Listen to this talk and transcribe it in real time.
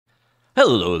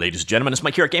Hello, ladies and gentlemen, it's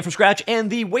Mike here at Gamefromscratch, and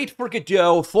the wait for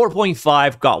Godot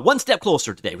 4.5 got one step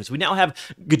closer today, because we now have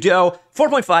Godot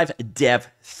 4.5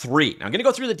 Dev3. Now, I'm going to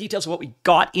go through the details of what we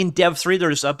got in Dev3.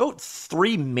 There's about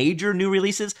 3 major new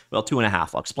releases, well,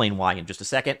 2.5. I'll explain why in just a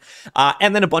second,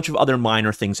 and then a bunch of other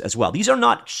minor things as well. These are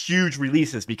not huge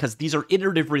releases, because these are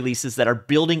iterative releases that are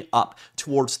building up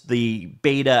towards the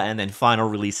beta and then final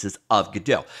releases of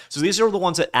Godot. So these are the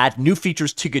ones that add new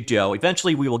features to Godot.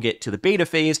 Eventually, we will get to the beta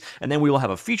phase, and then we will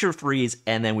have a feature freeze,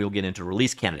 and then we will get into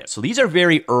release candidates. So these are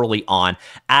very early on,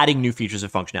 adding new features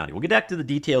and functionality. We'll get back to the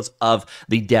details of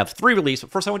the Dev 3 release,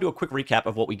 but first I want to do a quick recap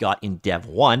of what we got in Dev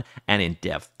 1 and in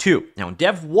Dev 2. Now, in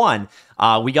Dev 1,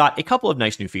 we got a couple of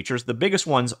nice new features. The biggest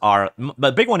ones are,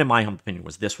 the big one in my opinion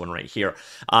was this one right here.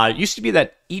 It used to be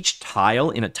that each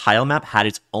tile in a tile map had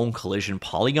its own collision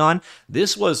polygon.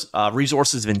 This was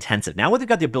resources intensive. Now they've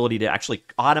got the ability to actually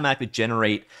automatically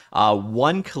generate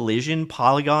one collision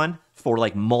polygon for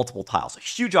like multiple tiles. A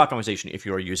huge optimization if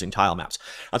you are using tile maps.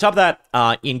 On top of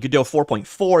that, in Godot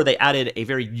 4.4, they added a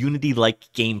very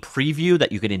Unity-like game preview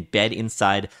that you could embed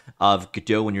inside of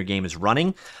Godot when your game is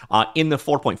running. In the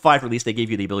 4.5 release, they gave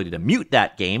you the ability to mute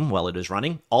that game while it is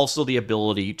running. Also, the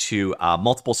ability to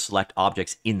multiple select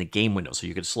objects in the game window. So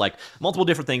you could select multiple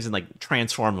different things and like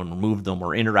transform them, remove them,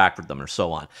 or interact with them, or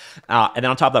so on. And then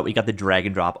on top of that, we got the drag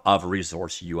and drop of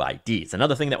resource UIDs.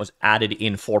 Another thing that was added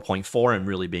in 4.4 and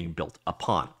really being built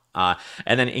upon.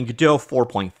 And then in Godot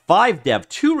 4.5 Dev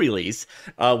 2 release,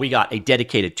 we got a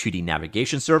dedicated 2D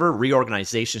navigation server,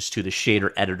 reorganizations to the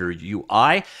shader editor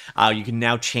UI. You can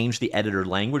now change the editor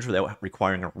language without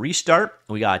requiring a restart.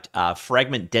 We got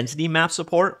fragment density map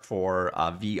support for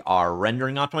VR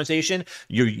rendering optimization.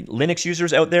 You Linux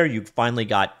users out there, you finally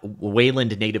got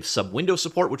Wayland native sub-window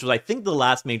support, which was, I think, the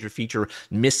last major feature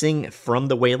missing from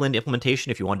the Wayland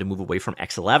implementation if you wanted to move away from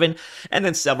X11, and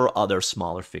then several other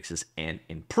smaller fixes and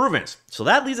improvements. So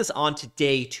that leads us on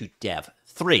today to Dev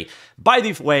 3. By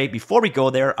the way, before we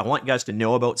go there, I want you guys to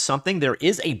know about something. There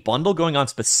is a bundle going on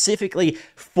specifically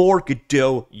for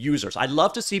Godot users. I'd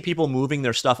love to see people moving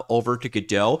their stuff over to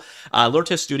Godot.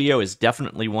 Lortes Studio is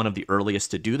definitely one of the earliest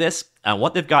to do this.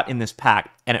 What they've got in this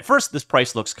pack, and at first this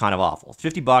price looks kind of awful,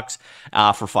 $50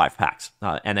 for 5 packs,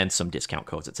 and then some discount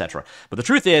codes, etc. But the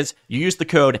truth is, you use the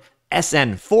code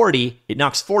SN40, it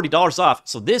knocks $40 off.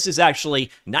 So this is actually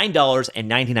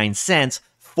 $9.99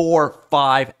 for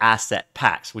 5 asset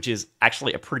packs, which is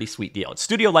actually a pretty sweet deal. It's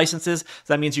studio licenses,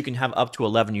 so that means you can have up to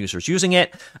 11 users using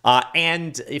it.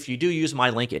 And if you do use my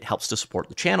link, it helps to support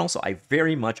the channel, so I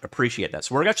very much appreciate that.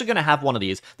 So we're actually going to have one of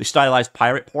these, the stylized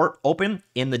pirate port, open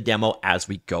in the demo as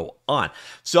we go on.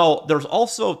 So there's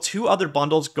also 2 other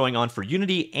bundles going on for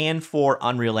Unity and for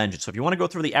Unreal Engine. So if you want to go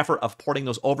through the effort of porting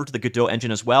those over to the Godot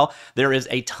engine as well, there is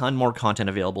a ton more content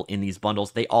available in these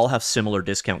bundles. They all have similar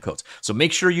discount codes. So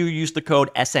make sure you use the code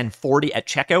SN40 at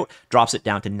checkout, drops it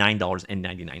down to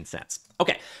 $9.99.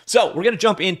 Okay, so we're going to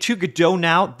jump into Godot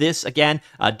now. This, again,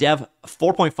 Dev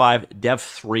 4.5, Dev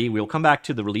 3. We'll come back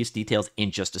to the release details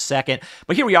in just a second.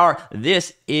 But here we are.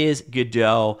 This is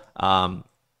Godot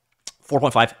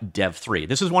 4.5 Dev 3.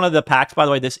 This is one of the packs, by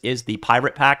the way. This is the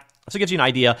Pirate Pack. So it gives you an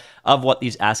idea of what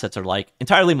these assets are like.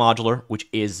 Entirely modular, which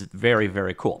is very,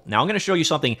 very cool. Now I'm going to show you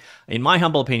something, in my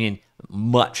humble opinion,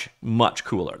 much, much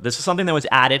cooler. This is something that was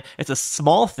added. It's a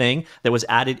small thing that was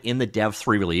added in the Dev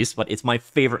 3 release, but it's my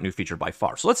favorite new feature by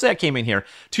far. So let's say I came in here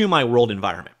to my world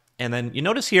environment. And then you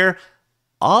notice here,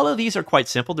 all of these are quite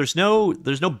simple. There's no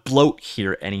bloat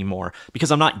here anymore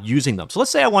because I'm not using them. So let's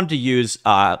say I wanted to use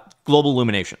global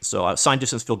illumination. So sign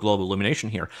distance fill global illumination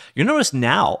here. You notice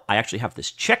now I actually have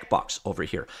this checkbox over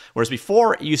here. Whereas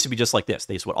before it used to be just like this.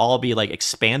 These would all be like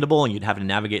expandable and you'd have to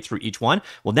navigate through each one.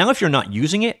 Well, now if you're not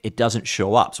using it, it doesn't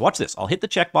show up. So watch this. I'll hit the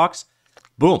checkbox.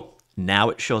 Boom.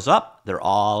 Now it shows up. They're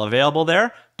all available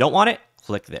there. Don't want it?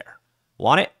 Click there.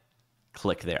 Want it?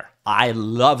 Click there. I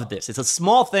love this. It's a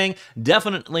small thing,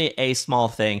 definitely a small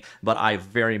thing, but I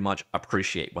very much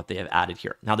appreciate what they have added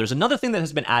here. Now, there's another thing that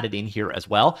has been added in here as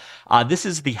well. This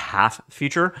is the half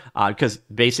feature, because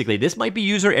basically this might be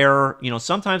user error. You know,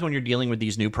 sometimes when you're dealing with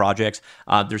these new projects,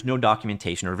 there's no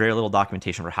documentation or very little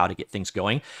documentation for how to get things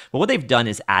going. But what they've done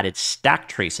is added stack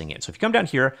tracing in. So if you come down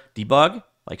here, debug,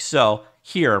 like so,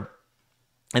 here,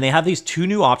 and they have these 2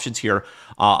 new options here,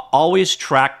 always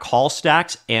track call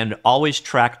stacks and always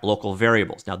track local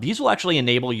variables. Now, these will actually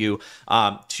enable you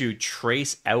to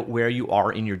trace out where you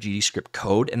are in your GDScript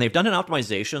code. And they've done an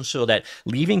optimization so that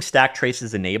leaving stack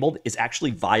traces enabled is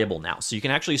actually viable now. So you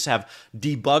can actually have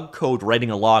debug code writing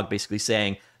a log basically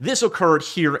saying, this occurred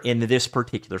here in this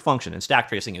particular function. And stack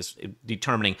tracing is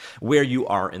determining where you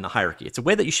are in the hierarchy. It's a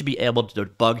way that you should be able to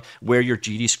debug where your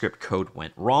GDScript code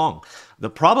went wrong. The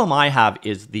problem I have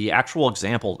is the actual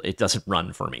example, it doesn't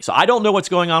run for me. So I don't know what's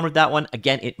going on with that one.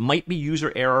 Again, it might be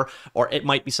user error, or it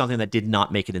might be something that did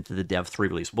not make it into the Dev 3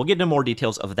 release. We'll get into more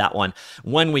details of that one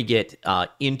when we get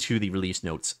into the release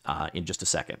notes in just a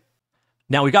second.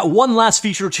 Now, we got one last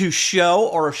feature to show,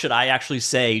 or should I actually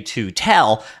say to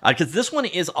tell, because this one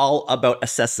is all about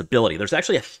accessibility. There's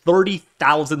actually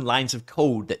 30,000 lines of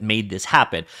code that made this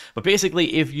happen. But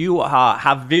basically, if you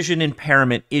have vision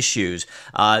impairment issues,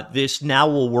 this now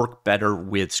will work better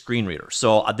with screen readers.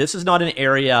 So this is not an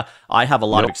area I have a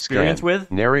lot of experience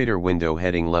with. Narrator window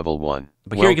heading level 1.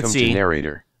 But here you can see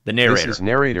narrator. The narrator. This is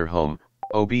narrator home,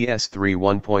 OBS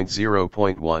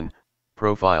 3.1.0.1,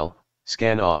 profile,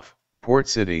 scan off. Port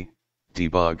city,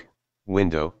 debug,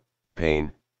 window,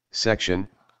 pane, section,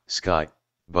 sky,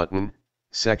 button,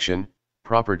 section,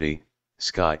 property,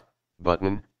 sky,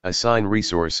 button, assign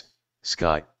resource,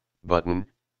 sky, button,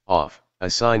 off,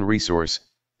 assign resource,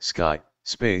 sky,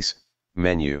 space,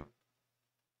 menu.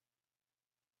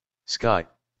 Sky,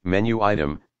 menu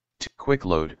item, quick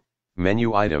load,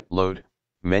 menu item, load,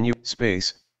 menu,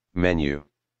 space, menu.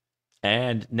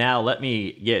 And now let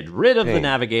me get rid of the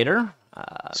navigator.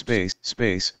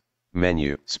 Space,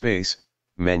 menu, space,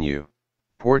 menu.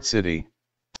 Port city,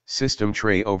 system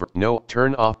tray over, no,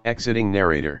 turn off exiting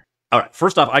narrator. All right,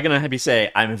 first off, I'm going to have you say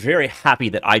I'm very happy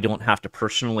that I don't have to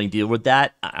personally deal with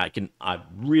that. I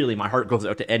really, my heart goes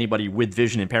out to anybody with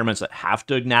vision impairments that have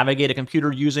to navigate a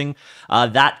computer using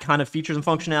that kind of features and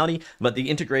functionality, but the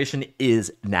integration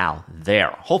is now there.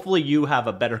 Hopefully you have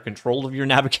a better control of your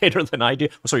navigator than I do,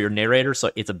 so your narrator,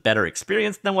 so it's a better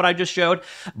experience than what I just showed.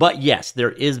 But yes,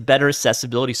 there is better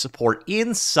accessibility support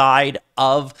inside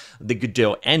of the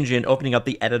Godot engine, opening up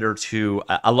the editor to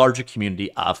a larger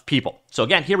community of people. So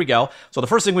again, here we go. So the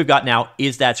first thing we've got now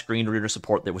is that screen reader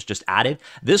support that was just added.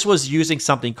 This was using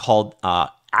something called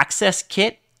Access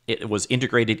Kit. It was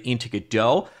integrated into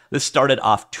Godot. This started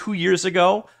off 2 years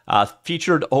ago,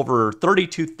 featured over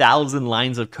 32,000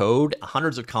 lines of code,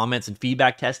 hundreds of comments and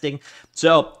feedback testing.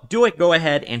 So go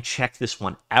ahead and check this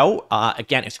one out.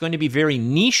 Again, it's going to be very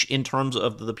niche in terms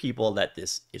of the people that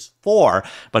this is for,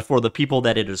 but for the people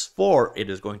that it is for, it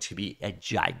is going to be a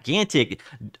gigantic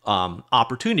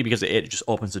opportunity because it just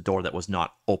opens a door that was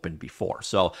not open before.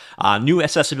 So new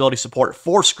accessibility support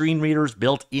for screen readers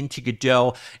built into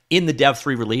Godot in the Dev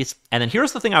 3 release. And then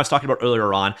here's the thing I was talking about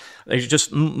earlier on.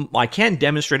 I can't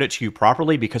demonstrate it to you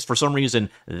properly because for some reason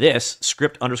this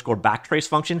script_backtrace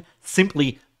function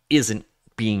simply isn't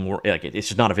being, like, it's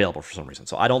just not available for some reason.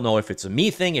 So I don't know if it's a me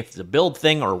thing, if it's a build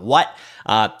thing, or what.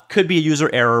 Could be a user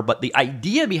error, but the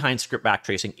idea behind script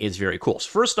backtracing is very cool. So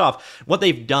first off, what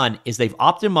they've done is they've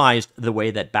optimized the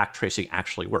way that backtracing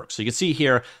actually works. So you can see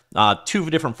here two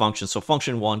different functions. So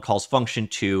function 1 calls function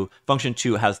 2. Function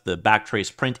 2 has the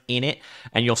backtrace print in it,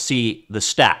 and you'll see the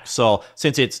stack. So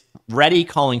since it's ready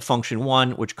calling function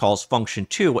 1, which calls function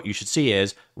 2, what you should see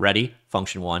is ready,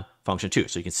 function 1, function 2.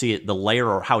 So you can see the layer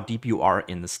or how deep you are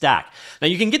in the stack. Now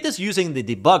you can get this using the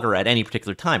debugger at any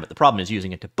particular time, but the problem is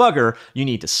using a debugger, you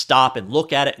need to stop and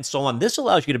look at it and so on. This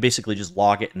allows you to basically just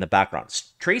log it in the background.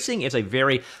 Tracing is a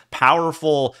very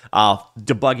powerful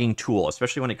debugging tool,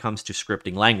 especially when it comes to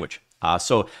scripting language.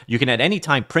 So you can at any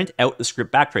time print out the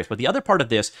script backtrace. But the other part of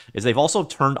this is they've also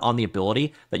turned on the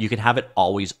ability that you can have it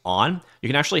always on. You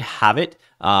can actually have it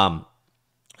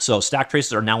so stack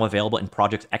traces are now available in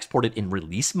projects exported in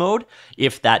release mode.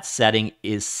 If that setting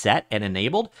is set and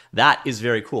enabled, that is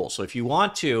very cool. So if you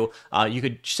want to, you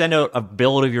could send out a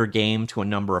build of your game to a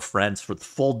number of friends for the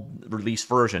full release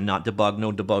version, not debug,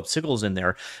 no debug signals in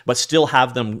there, but still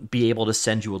have them be able to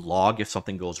send you a log if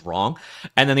something goes wrong.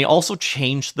 And then they also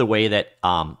changed the way that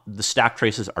the stack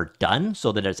traces are done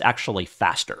so that it's actually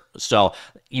faster. So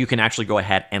you can actually go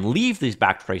ahead and leave these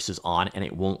back traces on and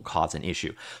it won't cause an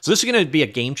issue. So this is going to be a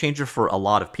game changer for a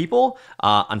lot of people.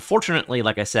 Unfortunately,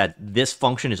 like I said, this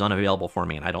function is unavailable for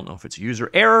me, and I don't know if it's user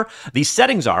error. These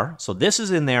settings are, so this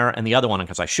is in there, and the other one,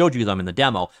 because I showed you them in the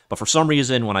demo, but for some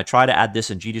reason, when I try to add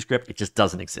this in GDScript, it just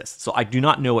doesn't exist. So I do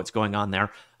not know what's going on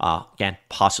there. Again,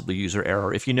 possibly user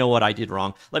error. If you know what I did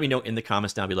wrong, let me know in the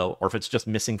comments down below, or if it's just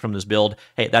missing from this build,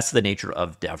 hey, that's the nature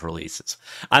of dev releases.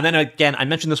 And then again, I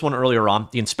mentioned this one earlier on,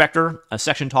 the inspector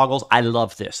section toggles. I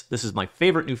love this. This is my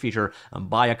favorite new feature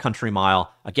by a country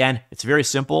mile. Again, it's very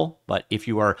simple, but if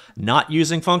you are not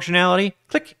using functionality,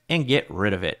 click and get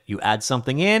rid of it. You add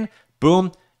something in,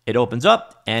 boom, it opens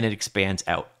up and it expands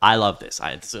out. I love this.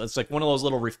 It's like one of those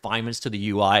little refinements to the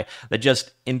UI that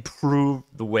just improve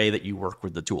the way that you work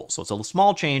with the tool. So it's a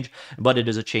small change, but it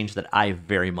is a change that I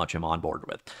very much am on board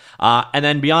with. And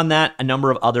then beyond that, a number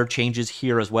of other changes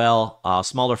here as well,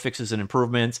 smaller fixes and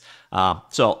improvements.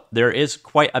 So there is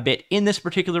quite a bit in this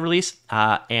particular release.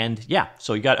 And yeah,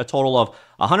 so you got a total of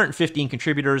 115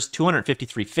 contributors,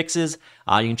 253 fixes.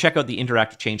 You can check out the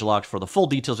interactive changelogs for the full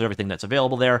details of everything that's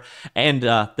available there. And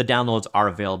the downloads are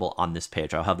available on this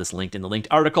page. I'll have this linked in the linked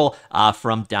article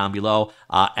from down below.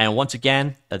 And once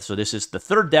again, so this is the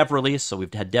third dev release. So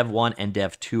we've had dev 1 and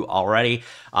dev 2 already.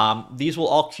 These will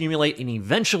all accumulate, and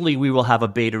eventually we will have a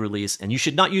beta release. And you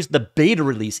should not use the beta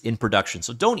release in production.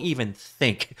 So don't even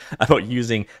think about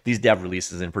using these dev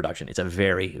releases in production. It's a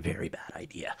very, very bad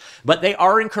idea. But they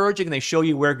are encouraging, and they show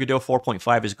you where Godot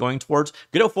 4.5 is going towards.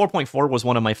 Godot 4.4 was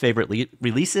one of my favorite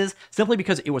releases simply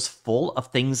because it was full of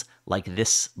things like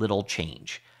this little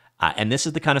change. And this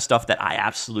is the kind of stuff that I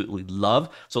absolutely love.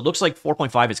 So it looks like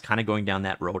 4.5 is kind of going down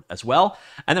that road as well.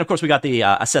 And then, of course, we got the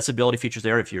accessibility features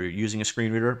there. If you're using a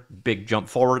screen reader, big jump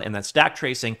forward. And that stack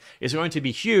tracing is going to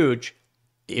be huge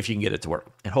if you can get it to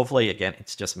work. And hopefully, again,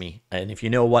 it's just me. And if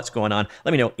you know what's going on,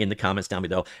 let me know in the comments down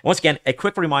below. Once again, a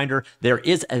quick reminder, there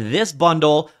is this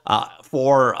bundle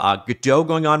for Godot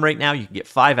going on right now. You can get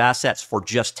 5 assets for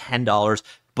just $10.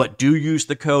 But do use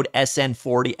the code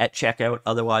SN40 at checkout.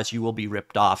 Otherwise, you will be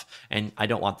ripped off. And I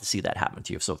don't want to see that happen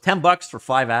to you. So $10 for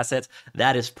 5 assets,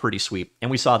 that is pretty sweet.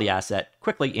 And we saw the asset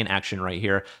quickly in action right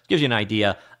here. Gives you an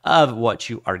idea of what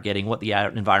you are getting, what the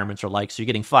environments are like. So you're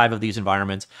getting 5 of these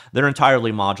environments. They're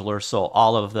entirely modular. So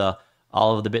all of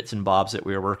the bits and bobs that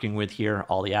we are working with here,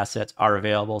 all the assets are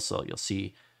available. So you'll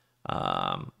see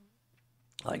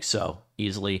like so,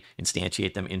 easily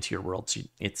instantiate them into your world. So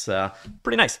it's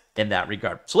pretty nice in that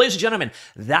regard. So ladies and gentlemen,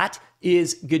 that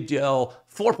is Godot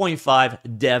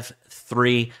 4.5 Dev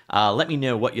 3. Let me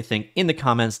know what you think in the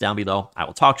comments down below. I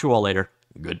will talk to you all later.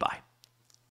 Goodbye.